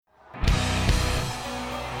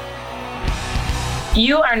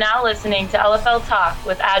You are now listening to LFL Talk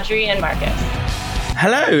with Adri and Marcus.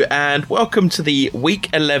 Hello and welcome to the Week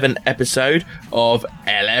 11 episode of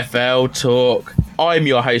LFL Talk. I'm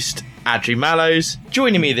your host, Adri Mallows.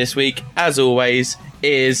 Joining me this week, as always,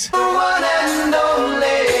 is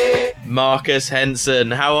Marcus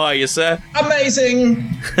Henson. How are you, sir? Amazing!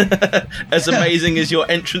 As amazing as your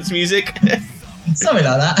entrance music? Something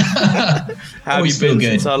like that. How have you been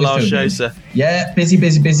since our last show, sir? Yeah,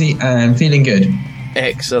 busy, and feeling good.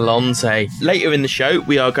 Excellente. Later in the show,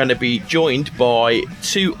 we are going to be joined by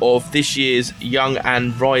two of this year's young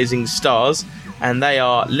and rising stars, and they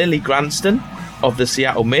are Lily Granston of the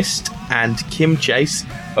Seattle Mist and Kimm Chase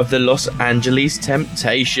of the Los Angeles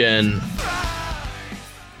Temptation.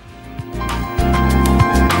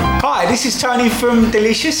 Hi, this is Tony from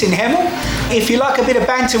Delicious in Hemel. If you like a bit of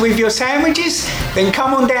banter with your sandwiches, then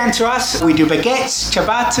come on down to us. We do baguettes,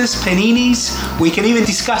 ciabattas, paninis. We can even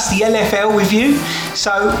discuss the LFL with you.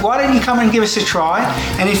 So why don't you come and give us a try?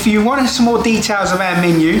 And if you want some more details of our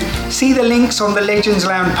menu, see the links on the Legends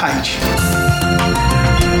Lounge page.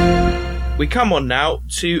 We come on now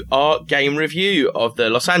to our game review of the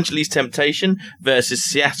Los Angeles Temptation versus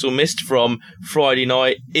Seattle Mist from Friday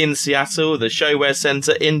night in Seattle, the Showware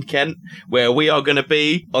Centre in Kent, where we are going to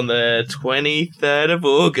be on the 23rd of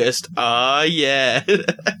August. Ah, yeah.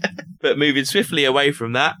 But moving swiftly away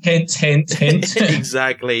from that. Hint, hint, hint.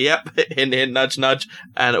 Exactly, yep. Hint, hint, nudge, nudge,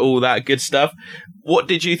 and all that good stuff. What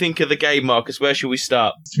did you think of the game, Marcus? Where should we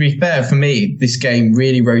start? To be fair, for me, this game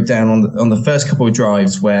really rode down on the first couple of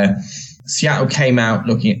drives where Seattle came out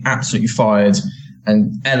looking absolutely fired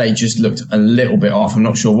and LA just looked a little bit off. I'm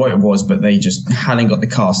not sure what it was, but they just hadn't got the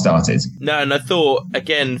car started. No, and I thought,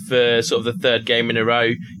 again, for sort of the third game in a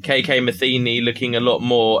row, KK Matheny looking a lot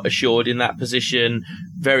more assured in that position,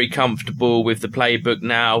 very comfortable with the playbook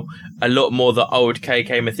now, a lot more the old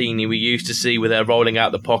KK Matheny we used to see with her rolling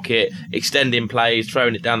out the pocket, extending plays,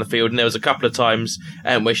 throwing it down the field, and there was a couple of times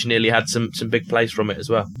where she nearly had some big plays from it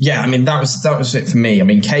as well. Yeah, I mean, that was it for me. I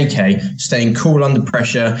mean, KK staying cool under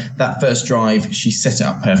pressure. That first drive, she set it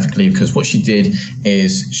up perfectly because what she did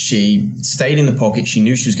is she stayed in the pocket. She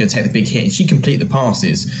knew she was going to take the big hit and she completed the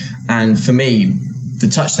passes. And for me, the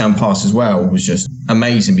touchdown pass as well was just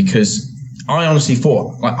amazing because I honestly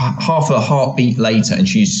thought like half a heartbeat later and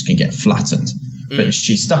she's just going to get flattened. But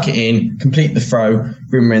she stuck it in, complete the throw,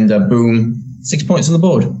 Brim Render, boom, 6 points on the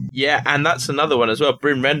board. Yeah, and that's another one as well.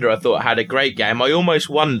 Brim Render, I thought, had a great game. I almost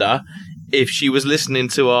wonder if she was listening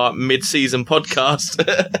to our mid-season podcast,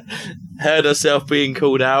 heard herself being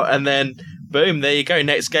called out, and then, boom, there you go.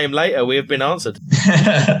 Next game later, we have been answered.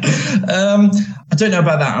 I don't know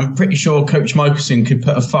about that. I'm pretty sure Coach Michelson could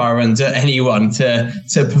put a fire under anyone to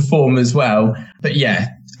perform as well. But yeah,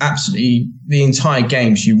 absolutely, the entire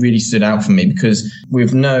game, she really stood out for me because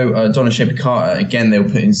with no Donna Shepherd-Carter, again, they were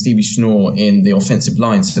putting Stevie Schnorr in the offensive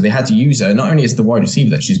line. So they had to use her, not only as the wide receiver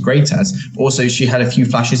that she's great as, but also she had a few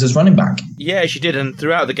flashes as running back. Yeah, she did. And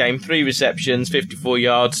throughout the game, 3 receptions, 54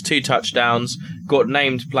 yards, 2 touchdowns, got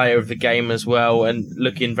named player of the game as well, and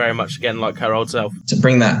looking very much again like her old self. To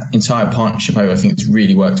bring that entire partnership over, I think it's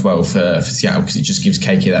really worked well for Seattle because it just gives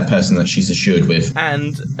KK that person that she's assured with.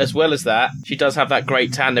 And as well as that, she does have that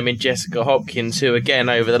great tandem in Jessica Hopkins, who again,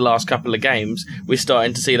 over the last couple of games, we're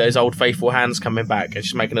starting to see those old faithful hands coming back and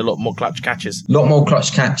she's making a lot more clutch catches. A lot more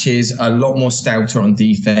clutch catches, a lot more stouter on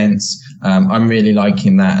defense. I'm really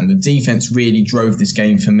liking that. And the defense really drove this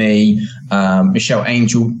game for me. Michelle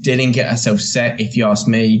Angel didn't get herself set, if you ask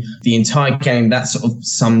me. The entire game, that sort of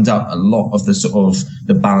summed up a lot of the sort of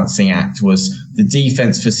the balancing act was the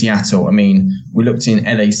defense for Seattle. I mean, we looked in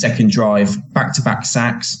LA's second drive, back-to-back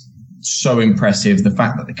sacks. So impressive. The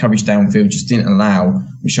fact that the coverage downfield just didn't allow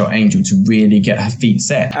Michelle Angel to really get her feet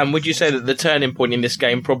set. And would you say that the turning point in this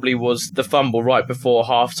game probably was the fumble right before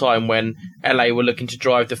half-time when LA were looking to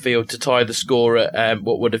drive the field to tie the score at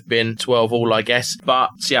what would have been 12-all, I guess. But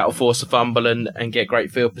Seattle forced a fumble and get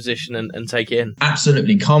great field position and take it in.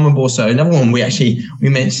 Absolutely. Carmen Borso, another one we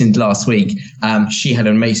mentioned last week. She had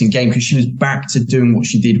an amazing game because she was back to doing what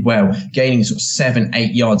she did well, gaining sort of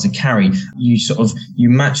 7-8 yards a carry. You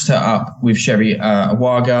matched her up with Sherry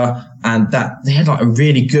Awaga, and that they had like a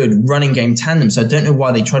really good running game tandem. So I don't know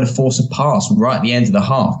why they tried to force a pass right at the end of the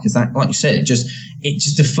half, because that, like you said, it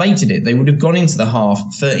just deflated it. They would have gone into the half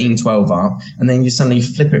 13-12 up, and then you suddenly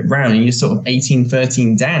flip it round and you're sort of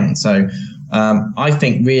 18-13 down. So I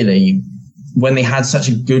think really when they had such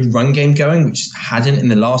a good run game going, which hadn't in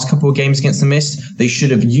the last couple of games against the Mist, they should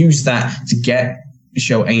have used that to get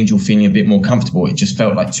Michelle Angel feeling a bit more comfortable. It just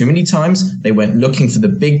felt like too many times they went looking for the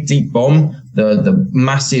big deep bomb, the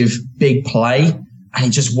massive big play, and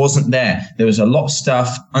it just wasn't there. There was a lot of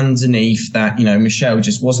stuff underneath that, Michelle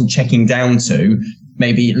just wasn't checking down to,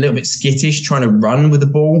 maybe a little bit skittish, trying to run with the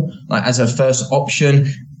ball, like as her first option,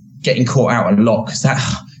 getting caught out a lot, because that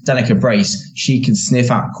Danica Brace, she can sniff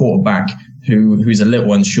out a quarterback who's a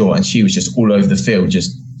little unsure, and she was just all over the field,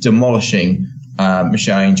 just demolishing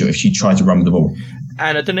Michelle Angel if she tried to run with the ball.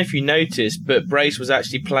 And I don't know if you noticed, but Brace was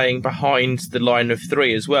actually playing behind the line of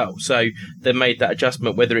three as well. So they made that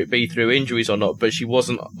adjustment, whether it be through injuries or not, but she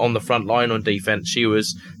wasn't on the front line on defence. She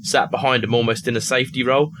was sat behind him almost in a safety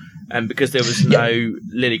role. And because there was no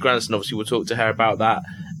Lily Granston, obviously we'll talk to her about that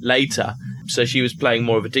later. So she was playing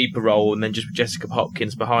more of a deeper role, and then just Jessica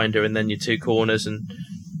Hopkins behind her, and then your two corners and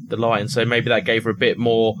the line. So maybe that gave her a bit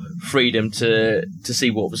more freedom to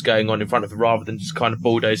see what was going on in front of her, rather than just kind of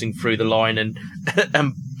bulldozing through the line and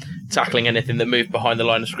tackling anything that moved behind the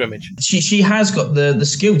line of scrimmage. She has got the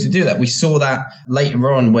skill to do that. We saw that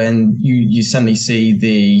later on when you suddenly see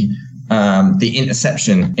the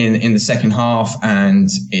interception in the second half, and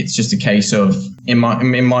it's just a case of, in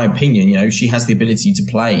my opinion, she has the ability to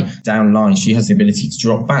play down line. She has the ability to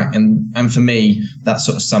drop back, and for me, that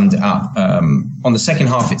sort of summed it up. On the second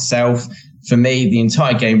half itself, for me, the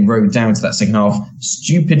entire game rode down to that second half.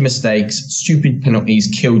 Stupid mistakes, stupid penalties,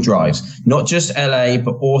 kill drives. Not just LA,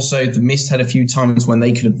 but also the mist had a few times when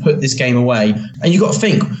they could have put this game away. And you got to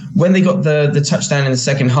think, when they got the touchdown in the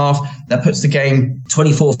second half, that puts the game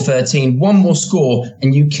 24-13, one more score,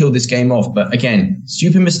 and you kill this game off. But again,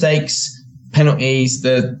 stupid mistakes, penalties,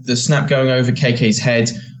 the snap going over KK's head.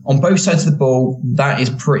 On both sides of the ball, that is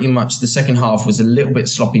pretty much, the second half was a little bit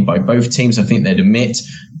sloppy by both teams, I think they'd admit.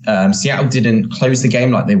 Seattle didn't close the game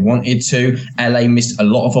like they wanted to. LA missed a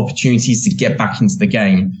lot of opportunities to get back into the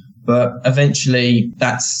game. But eventually,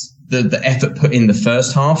 that's the effort put in the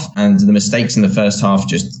first half, and the mistakes in the first half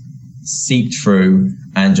just seeped through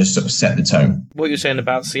and just sort of set the tone. What you're saying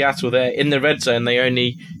about Seattle there, in the red zone, they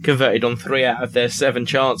only converted on 3 out of their 7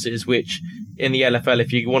 chances, which in the LFL,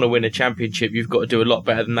 if you want to win a championship, you've got to do a lot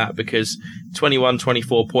better than that, because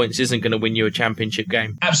 21-24 points isn't going to win you a championship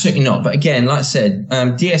game. Absolutely not. But again, like I said,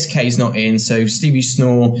 DSK is not in, so Stevie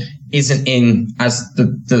Snore isn't in as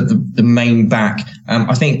the main back.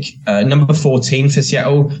 I think number 14 for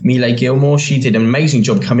Seattle, Mile Gilmore, she did an amazing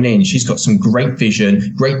job coming in. She's got some great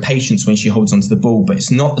vision, great patience when she holds onto the ball, but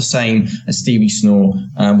it's not the same as Stevie Snore.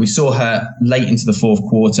 We saw her late into the fourth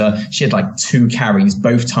quarter. She had like 2 carries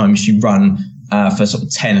both times she run for sort of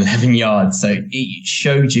 10, 11 yards. So it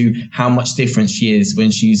showed you how much difference she is when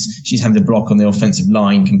she's having to block on the offensive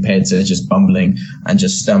line compared to just bumbling and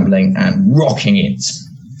just stumbling and rocking it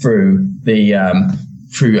through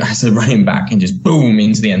as a running back and just boom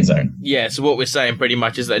into the end zone. Yeah, so what we're saying pretty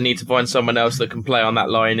much is that they need to find someone else that can play on that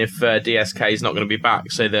line if DSK is not going to be back,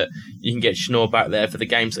 so that you can get Schnorr back there for the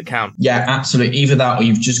games that count. Yeah, absolutely. Either that, or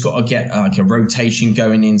you've just got to get like a rotation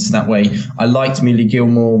going in, so that way. I liked Millie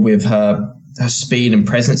Gilmore with her speed and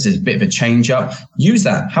presence. Is a bit of a change up. Use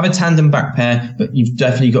that. Have a tandem back pair, but you've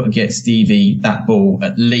definitely got to get Stevie that ball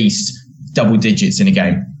at least double digits in a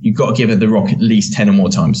game. You've got to give her the rock at least 10 or more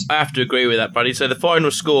times. I have to agree with that, buddy. So the final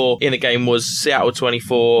score in the game was Seattle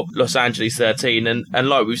 24, Los Angeles 13. And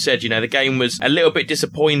like we've said, the game was a little bit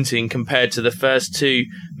disappointing compared to the first 2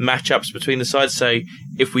 matchups between the sides. So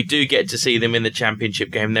if we do get to see them in the championship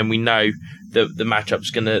game, then we know that the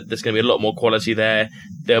matchup's there's going to be a lot more quality there.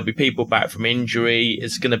 There'll be people back from injury.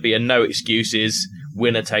 It's going to be a no excuses,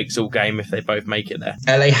 winner takes all game if they both make it there.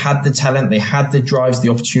 LA had the talent, they had the drives, the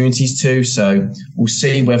opportunities to, so we'll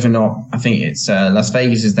see whether or not, I think it's Las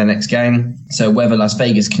Vegas is their next game, so whether Las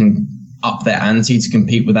Vegas can up their ante to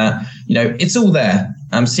compete with that. It's all there.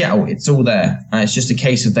 Seattle, it's all there. It's just a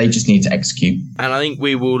case of they just need to execute. And I think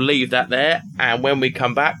we will leave that there, and when we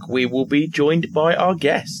come back, we will be joined by our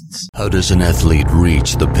guests. How does an athlete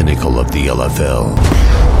reach the pinnacle of the LFL?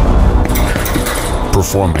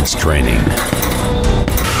 Performance training.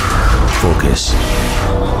 Focus,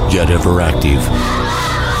 yet ever active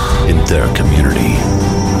in their community.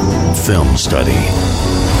 Film study.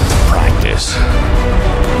 Practice.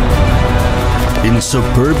 In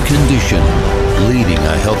superb condition, leading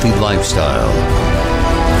a healthy lifestyle.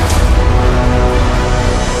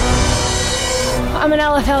 I'm an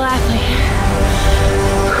LFL athlete.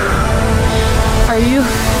 Are you?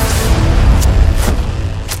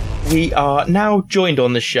 We are now joined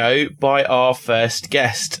on the show by our first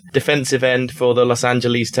guest, defensive end for the Los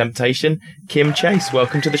Angeles Temptation, Kimm Chase.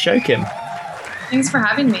 Welcome to the show, Kimm. Thanks for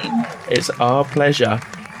having me. It's our pleasure.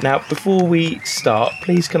 Now, before we start,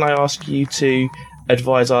 please can I ask you to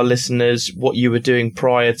advise our listeners what you were doing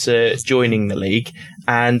prior to joining the league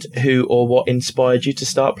and who or what inspired you to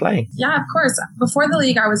start playing? Yeah, of course. Before the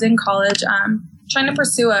league, I was in college. trying to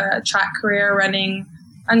pursue a track career, running,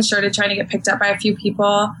 unsure, trying to get picked up by a few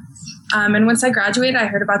people. And once I graduated, I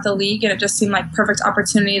heard about the league, and it just seemed like perfect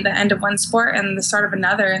opportunity at the end of one sport and the start of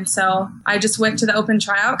another. And so I just went to the open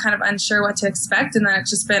tryout, kind of unsure what to expect. And then it's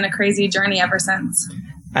just been a crazy journey ever since.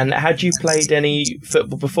 And had you played any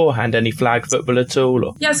football beforehand, any flag football at all?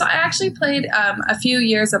 Or? Yeah, so I actually played a few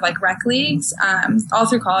years of like rec leagues all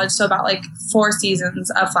through college. So about like 4 seasons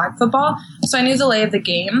of flag football. So I knew the lay of the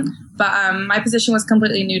game. But my position was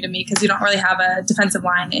completely new to me because you don't really have a defensive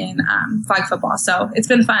line in flag football. So it's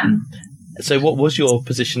been fun. So what was your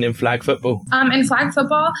position in flag football? In flag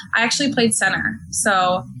football, I actually played center.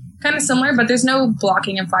 So kind of similar, but there's no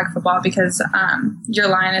blocking in flag football because your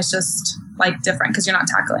line is just like different because you're not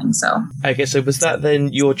tackling. So okay, so was that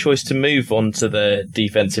then your choice to move on to the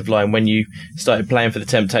defensive line when you started playing for the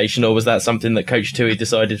Temptation, or was that something that Coach Tui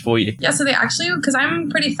decided for you? Yeah, so they actually, because I'm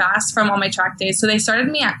pretty fast from all my track days, so they started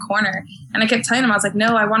me at corner, and I kept telling them, I was like,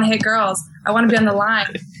 no, I want to hit girls. I want to be on the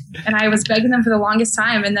line. And I was begging them for the longest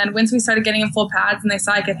time. And then once we started getting in full pads and they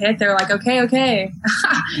saw I could hit, they were like, okay,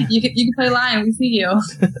 you can play line. We see you.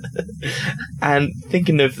 And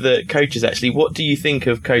thinking of the coaches, actually, what do you think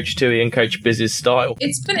of Coach Tui and Coach Biz's style?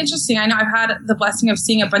 It's been interesting. I know I've had the blessing of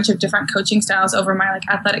seeing a bunch of different coaching styles over my like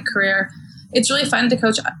athletic career. It's really fun to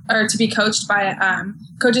coach or to be coached by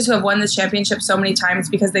coaches who have won the championship so many times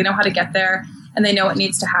because they know how to get there and they know what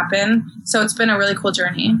needs to happen. So it's been a really cool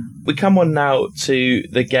journey. We come on now to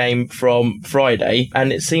the game from Friday,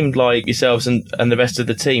 and it seemed like yourselves and the rest of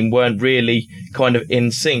the team weren't really kind of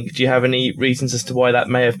in sync. Do you have any reasons as to why that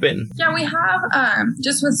may have been? Yeah, we have,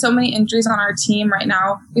 just with so many injuries on our team right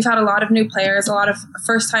now, we've had a lot of new players, a lot of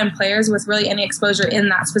first-time players with really any exposure in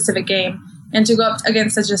that specific game. And to go up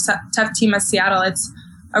against such a tough team as Seattle, it's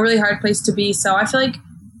a really hard place to be. So I feel like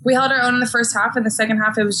we held our own in the first half. In the second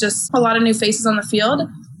half, it was just a lot of new faces on the field.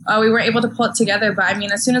 We weren't able to pull it together. But, I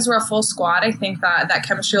mean, as soon as we're a full squad, I think that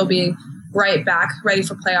chemistry will be right back, ready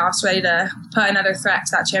for playoffs, ready to put another threat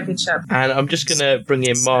to that championship. And I'm just going to bring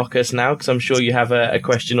in Marcus now, because I'm sure you have a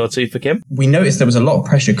question or two for Kimm. We noticed there was a lot of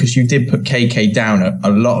pressure because you did put KK down a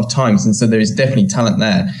lot of times. And so there is definitely talent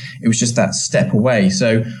there. It was just that step away.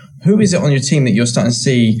 So who is it on your team that you're starting to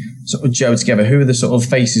see sort of gel together? Who are the sort of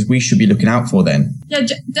faces we should be looking out for then? Yeah,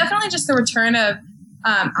 definitely just the return of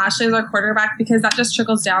Ashley as our quarterback, because that just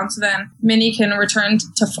trickles down. So then Minnie can return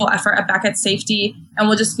to full effort back at safety, and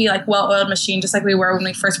we'll just be like well-oiled machine, just like we were when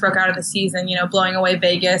we first broke out of the season, blowing away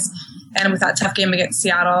Vegas and with that tough game against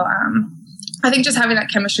Seattle. I think just having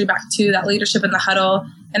that chemistry back too, that leadership in the huddle,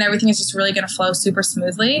 and everything is just really going to flow super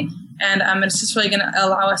smoothly. And it's just really going to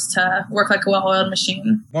allow us to work like a well-oiled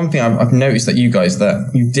machine. One thing I've noticed that you guys that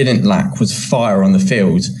you didn't lack was fire on the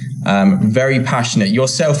field. Very passionate,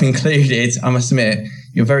 yourself included. I must admit,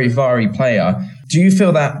 you're a very fiery player. Do you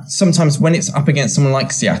feel that sometimes when it's up against someone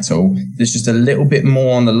like Seattle, there's just a little bit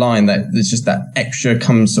more on the line, that there's just that extra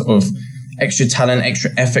talent, extra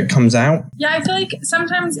effort comes out? Yeah, I feel like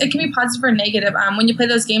sometimes it can be positive or negative. When you play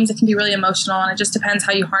those games, it can be really emotional, and it just depends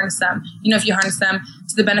how you harness them. If you harness them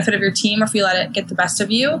to the benefit of your team, or if you let it get the best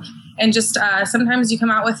of you. And just sometimes you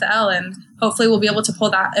come out with the L, and hopefully we'll be able to pull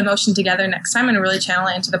that emotion together next time and really channel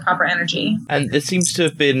it into the proper energy. And there seems to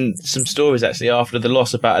have been some stories actually after the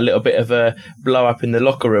loss about a little bit of a blow up in the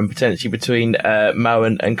locker room potentially between Mo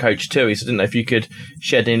and Coach Tui. So I don't know if you could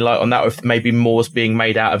shed any light on that, or if maybe more's being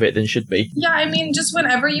made out of it than should be. Yeah, I mean, just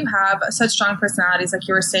whenever you have such strong personalities, like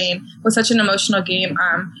you were saying, with such an emotional game,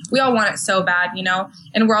 we all want it so bad,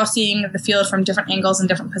 and we're all seeing the field from different angles and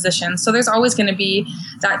different positions. So there's always going to be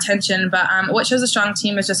that tension. But what shows a strong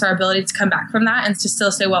team is just our ability to come back from that and to still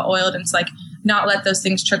stay well-oiled, and to not let those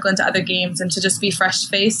things trickle into other games, and to just be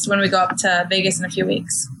fresh-faced when we go up to Vegas in a few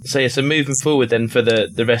weeks. So moving forward then for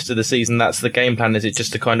the rest of the season, that's the game plan. Is it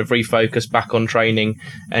just to kind of refocus back on training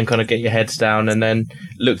and kind of get your heads down and then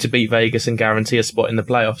look to beat Vegas and guarantee a spot in the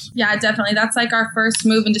playoffs? Yeah, definitely. That's our first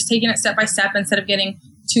move, and just taking it step by step instead of getting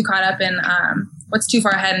too caught up in what's too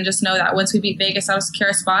far ahead, and just know that once we beat Vegas, that'll secure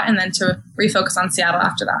a spot, and then to refocus on Seattle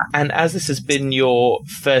after that. And as this has been your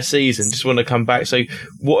first season, just want to come back. So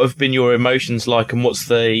what have been your emotions like, and what's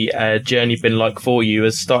the journey been like for you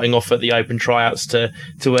as starting off at the open tryouts to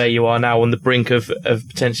where you are now on the brink of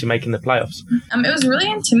potentially making the playoffs? It was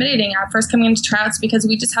really intimidating at first coming into tryouts, because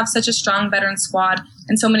we just have such a strong veteran squad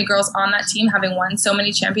and so many girls on that team having won so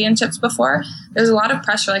many championships before. There's a lot of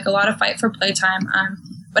pressure, a lot of fight for playtime.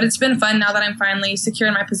 But it's been fun now that I'm finally secure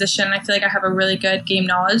in my position. I feel like I have a really good game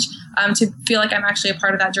knowledge to feel like I'm actually a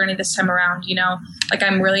part of that journey this time around.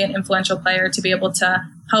 I'm really an influential player to be able to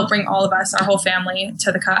help bring all of us, our whole family,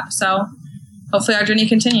 to the cup. So hopefully our journey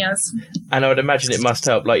continues. And I would imagine it must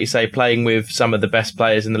help, like you say, playing with some of the best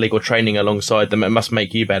players in the league or training alongside them. It must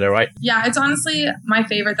make you better, right? Yeah, it's honestly my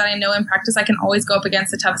favorite that I know in practice I can always go up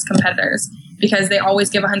against the toughest competitors because they always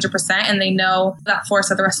give 100% and they know that force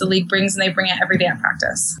that the rest of the league brings and they bring it every day at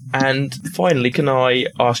practice. And finally, can I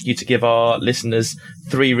ask you to give our listeners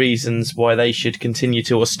 3 reasons why they should continue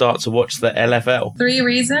to or start to watch the LFL? 3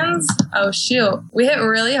 reasons? Oh, shoot. We hit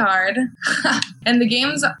really hard. And the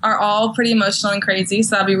games are all pretty emotional and crazy,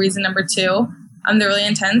 so that'll be reason number 2. They're really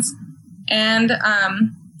intense. And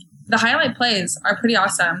the highlight plays are pretty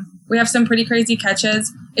awesome. We have some pretty crazy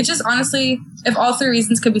catches. It's just honestly, if all 3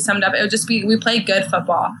 reasons could be summed up, it would just be we play good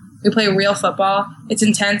football. We play real football. It's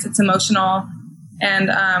intense. It's emotional. And,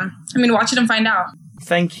 watch it and find out.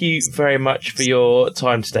 Thank you very much for your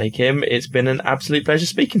time today, Kimm. It's been an absolute pleasure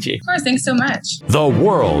speaking to you. Of course, thanks so much. The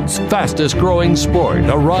world's fastest growing sport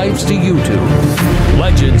arrives to YouTube.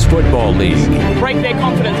 Legends Football League. Break their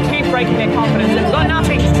confidence. Keep breaking their confidence. They've got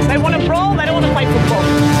nothing. They want to brawl. They don't want to play football.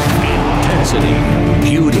 Intensity.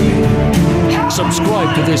 Beauty.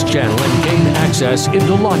 Subscribe to this channel and gain access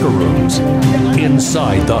into locker rooms.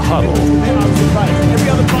 Inside the huddle. Every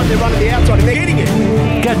other time they run to the outside and they're hitting it.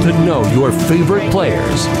 Get to know your favorite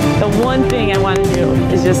players. The one thing I want to do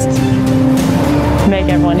is just make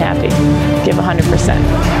everyone happy. Give 100%.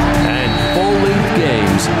 And full-length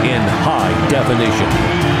games in high definition.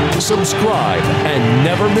 Subscribe and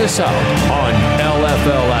never miss out on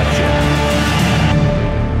LFL action.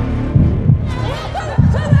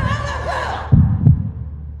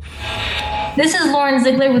 This is Lauren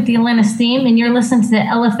Ziegler with the Atlanta Steam, and you're listening to the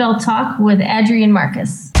LFL Talk with Adri and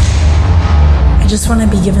Marcus. I just want to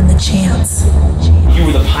be given the chance. You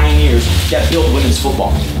were the pioneers that built women's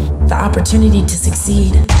football. The opportunity to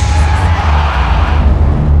succeed.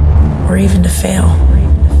 Or even to fail.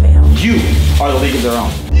 You are the league of their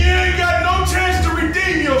own. You ain't got no chance to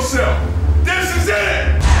redeem yourself. This is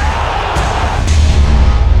it!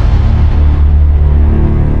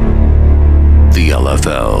 The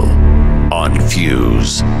LFL on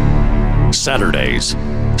Fuse. Saturdays,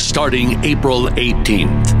 starting April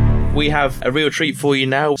 18th. We have a real treat for you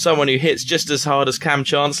now. Someone who hits just as hard as Cam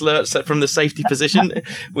Chancellor from the safety position.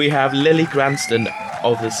 We have Lily Granston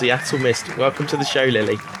of the Seattle Mist. Welcome to the show,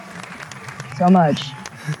 Lily. So much.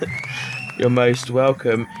 You're most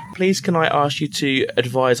welcome. Please can I ask you to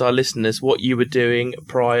advise our listeners what you were doing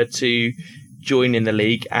prior to joining the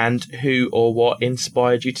league and who or what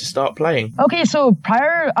inspired you to start playing? Okay, so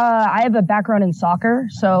prior, I have a background in soccer,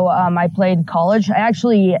 so I played college. I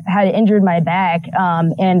actually had injured my back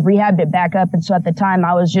and rehabbed it back up, and so at the time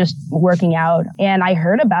I was just working out, and I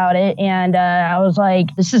heard about it, and I was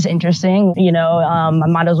like, this is interesting, I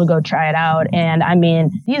might as well go try it out. And I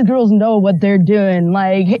mean, these girls know what they're doing,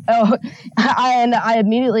 like, I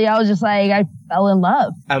was just like, I fell in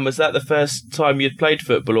love. And was that the first time you'd played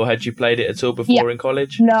football, or had you played it at all before in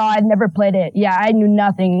college? No, I'd never played it. Yeah, I knew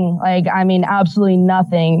nothing, absolutely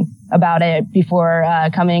nothing about it before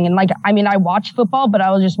coming. And I watched football, but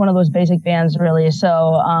I was just one of those basic fans, really.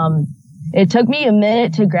 So it took me a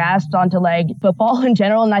minute to grasp onto football in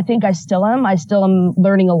general, and I think I still am. I still am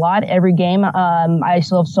learning a lot every game. I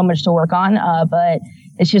still have so much to work on, but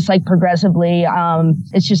it's just progressively,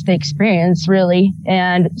 it's just the experience really,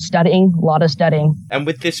 and studying, a lot of studying. And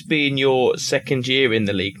with this being your second year in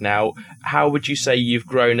the league now, how would you say you've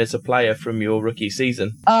grown as a player from your rookie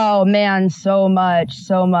season? Oh man, so much.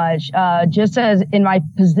 Just as in my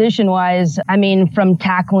position wise, from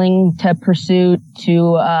tackling to pursuit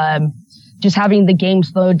to, just having the game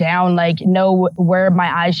slow down, know where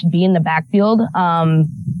my eyes should be in the backfield.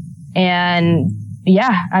 And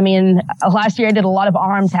yeah, last year I did a lot of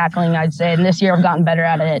arm tackling, I'd say, and this year I've gotten better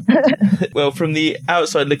at it. Well, from the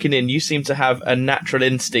outside looking in, you seem to have a natural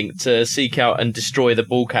instinct to seek out and destroy the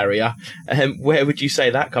ball carrier. Where would you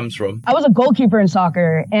say that comes from? I was a goalkeeper in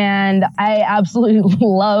soccer, and I absolutely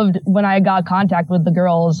loved when I got contact with the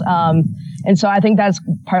girls. And so I think that's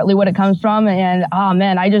partly what it comes from. And oh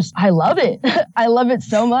man, I love it. I love it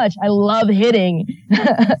so much. I love hitting.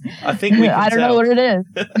 I think we can I don't know what it is.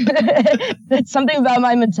 It's something about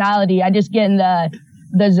my mentality. I just get in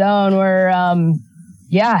the zone where,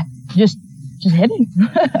 just hitting.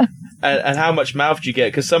 And how much mouth do you get?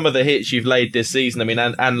 Because some of the hits you've laid this season,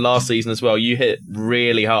 and last season as well, you hit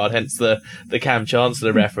really hard, hence the Cam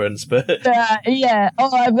Chancellor reference. But yeah.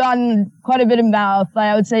 Oh, I've gotten quite a bit of mouth.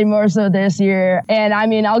 I would say more so this year. And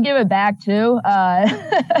I'll give it back too.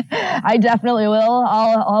 I definitely will.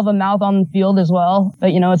 I'll have a mouth on the field as well. But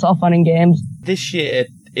it's all fun and games. This year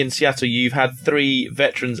in Seattle, you've had 3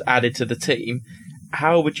 veterans added to the team.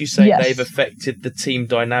 How would you say Yes. they've affected the team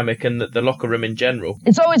dynamic and the locker room in general?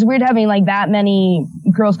 It's always weird having like that many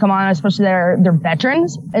girls come on, especially they're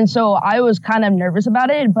veterans. And so I was kind of nervous about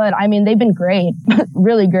it, but I mean, they've been great,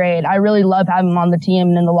 really great. I really love having them on the team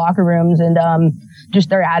and in the locker rooms and just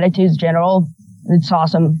their attitudes in general. It's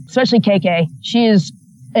awesome, especially KK. She is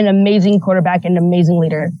an amazing quarterback and an amazing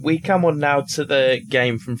leader. We come on now to the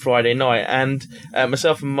game from Friday night, and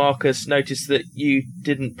myself and Marcus noticed that you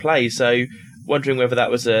didn't play, so wondering whether that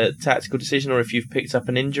was a tactical decision or if you've picked up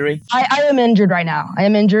an injury. I am injured right now. I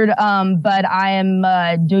am injured, but I am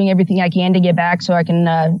doing everything I can to get back so I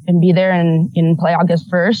can be there and play August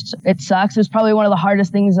 1st. It sucks. It's probably one of the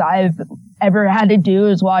hardest things I've ever had to do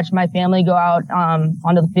is watch my family go out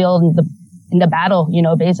onto the field in the battle,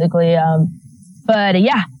 basically. But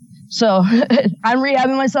yeah, so I'm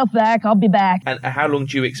rehabbing myself back. I'll be back. And how long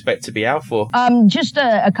do you expect to be out for? Just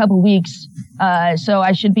a couple weeks. So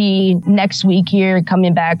I should be next week here,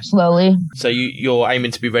 coming back slowly. So you're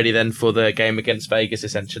aiming to be ready then for the game against Vegas,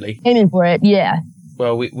 essentially? Aiming for it, yeah.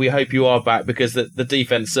 Well, we hope you are back because the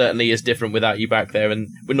defense certainly is different without you back there. And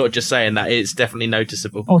we're not just saying that, it's definitely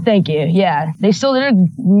noticeable. Oh, thank you. Yeah, they still did an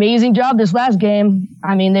amazing job this last game.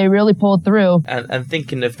 I mean, they really pulled through. And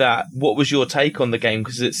thinking of that, what was your take on the game?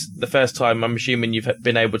 Because it's the first time I'm assuming you've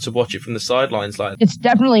been able to watch it from the sidelines. It's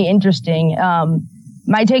definitely interesting.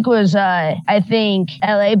 My take was, I think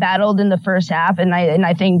LA battled in the first half, and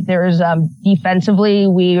I think there's defensively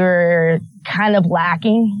we were kind of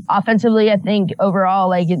lacking. Offensively, I think overall,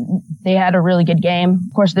 they had a really good game.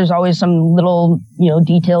 Of course, there's always some little,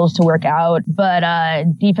 details to work out, but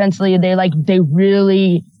defensively, they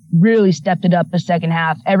really stepped it up the second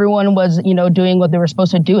half. Everyone was, doing what they were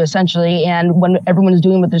supposed to do essentially. And when everyone is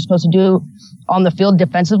doing what they're supposed to do on the field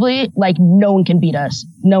defensively, no one can beat us.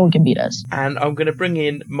 No one can beat us. And I'm going to bring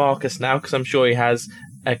in Marcus now because I'm sure he has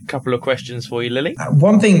a couple of questions for you, Lily.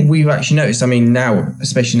 One thing we've actually noticed, now,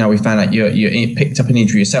 especially now we found out you picked up an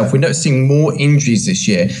injury yourself, we're noticing more injuries this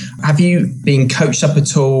year. Have you been coached up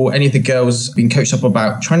at all? Any of the girls been coached up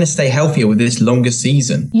about trying to stay healthier with this longer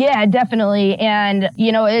season? Yeah, definitely. And,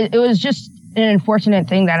 it was just an unfortunate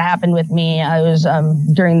thing that happened with me. I was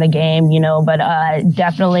during the game, but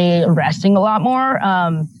definitely resting a lot more.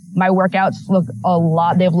 My workouts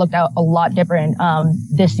they've looked out a lot different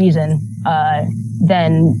this season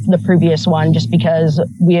than the previous one, just because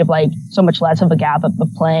we have so much less of a gap of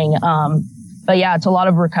playing. But yeah, it's a lot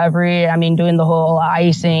of recovery. I mean, doing the whole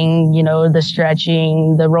icing, the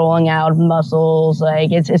stretching, the rolling out of muscles,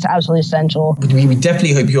 it's absolutely essential. We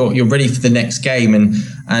definitely hope you're ready for the next game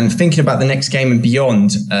and thinking about the next game and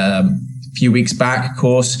beyond. A few weeks back, of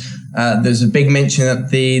course, there's a big mention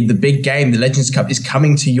that the big game, the Legends Cup, is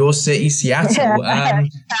coming to your city, Seattle.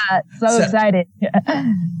 So excited.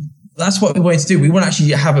 That's what we wanted to do. We want to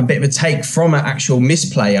actually have a bit of a take from an actual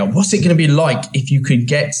Miss player. What's it going to be like if you could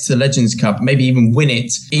get to the Legends Cup, maybe even win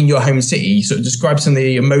it in your home city? Sort of describe some of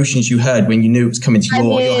the emotions you heard when you knew it was coming to your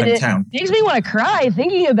hometown. It makes me want to cry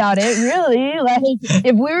thinking about it, really.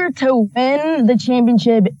 If we were to win the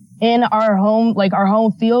championship in our home, our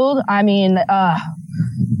home field,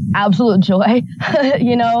 absolute joy.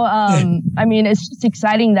 It's just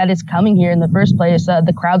exciting that it's coming here in the first place.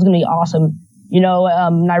 The crowd's going to be awesome.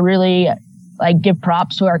 And I really give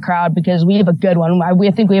props to our crowd because we have a good one. I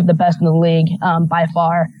think we have the best in the league, by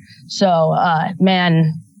far. So,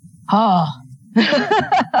 man, I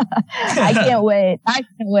can't wait.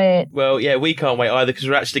 Well, yeah, we can't wait either because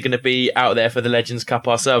we're actually going to be out there for the Legends Cup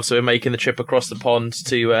ourselves. So we're making the trip across the pond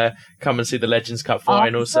to come and see the Legends Cup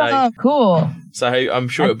final. So cool. So I'm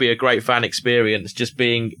sure it'll be a great fan experience just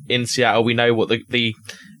being in Seattle. We know what the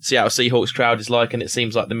Seattle Seahawks crowd is like, and it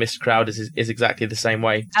seems like the Mist crowd is exactly the same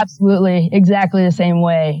way. Absolutely. Exactly the same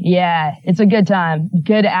way. Yeah. It's a good time.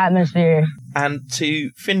 Good atmosphere. And to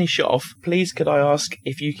finish off, please could I ask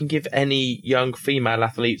if you can give any young female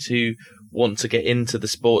athletes who want to get into the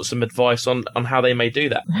sport some advice on how they may do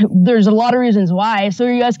that? There's a lot of reasons why. So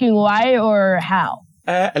are you asking why or how?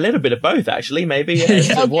 A little bit of both, actually, maybe.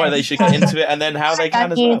 Yeah, why they should get into it and then how they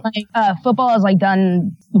can as well. Football has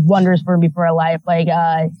done wonders for me for a life.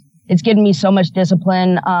 It's given me so much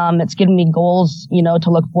discipline. It's given me goals, to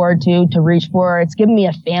look forward to reach for. It's given me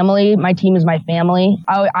a family. My team is my family.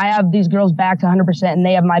 I have these girls backed 100% and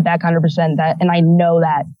they have my back 100%. And I know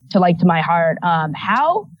that to my heart.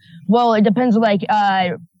 How? Well, it depends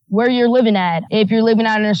where you're living at. If you're living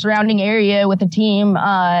out in a surrounding area with a team,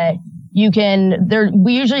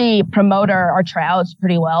 we usually promote our tryouts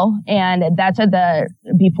pretty well, and that's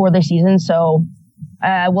before the season. So,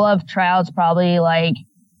 we'll have tryouts probably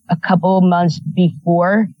a couple months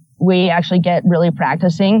before we actually get really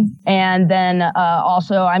practicing. And then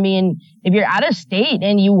also, I mean, if you're out of state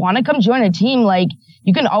and you want to come join a team, like,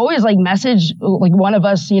 you can always like message like one of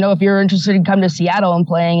us, you know, if you're interested in coming to Seattle and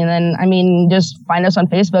playing. And then, I mean, just find us on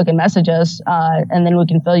Facebook and message us, and then we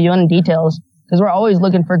can fill you in details. Because we're always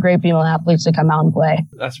looking for great female athletes to come out and play.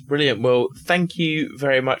 That's brilliant. Well, thank you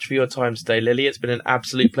very much for your time today, Lily. It's been an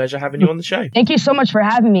absolute pleasure having you on the show. Thank you so much for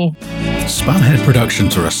having me. Spamhead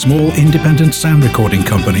Productions are a small independent sound recording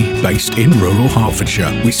company based in rural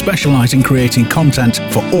Hertfordshire. We specialise in creating content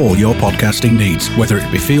for all your podcasting needs, whether it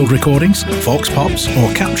be field recordings, vox pops,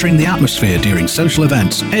 or capturing the atmosphere during social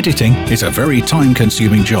events. Editing is a very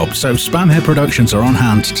time-consuming job, so Spamhead Productions are on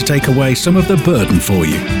hand to take away some of the burden for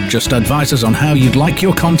you. Just advise us on how you'd like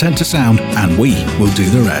your content to sound, and we will do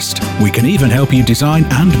the rest. We can even help you design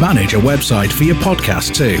and manage a website for your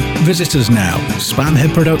podcast too. Visit us now,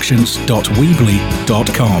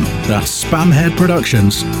 spamheadproductions.weebly.com. That's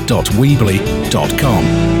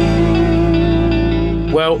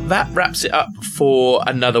spamheadproductions.weebly.com. Well, that wraps it up for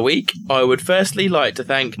another week. I would firstly like to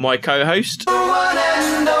thank my co-host,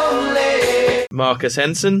 Marcus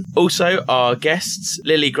Henson, also our guests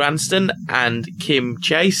Lily Granston and Kimm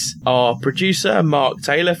Chase, our producer Mark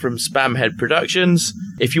Taylor from Spamhead Productions.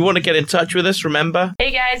 If you want to get in touch with us, remember,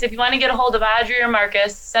 hey guys, if you want to get a hold of Adri or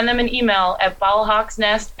Marcus, send them an email at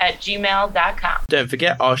ballhawksnest@gmail.com. Don't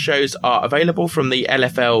forget, our shows are available from the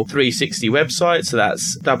LFL 360 website, so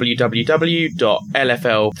that's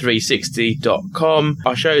www.lfl360.com.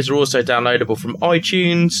 Our shows are also downloadable from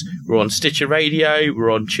iTunes, we're on Stitcher Radio,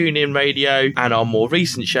 we're on TuneIn Radio, and our more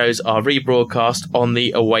recent shows are rebroadcast on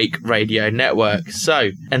the Awake Radio Network.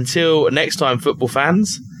 So, until next time, football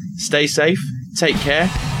fans, stay safe, take care,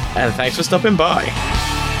 and thanks for stopping by.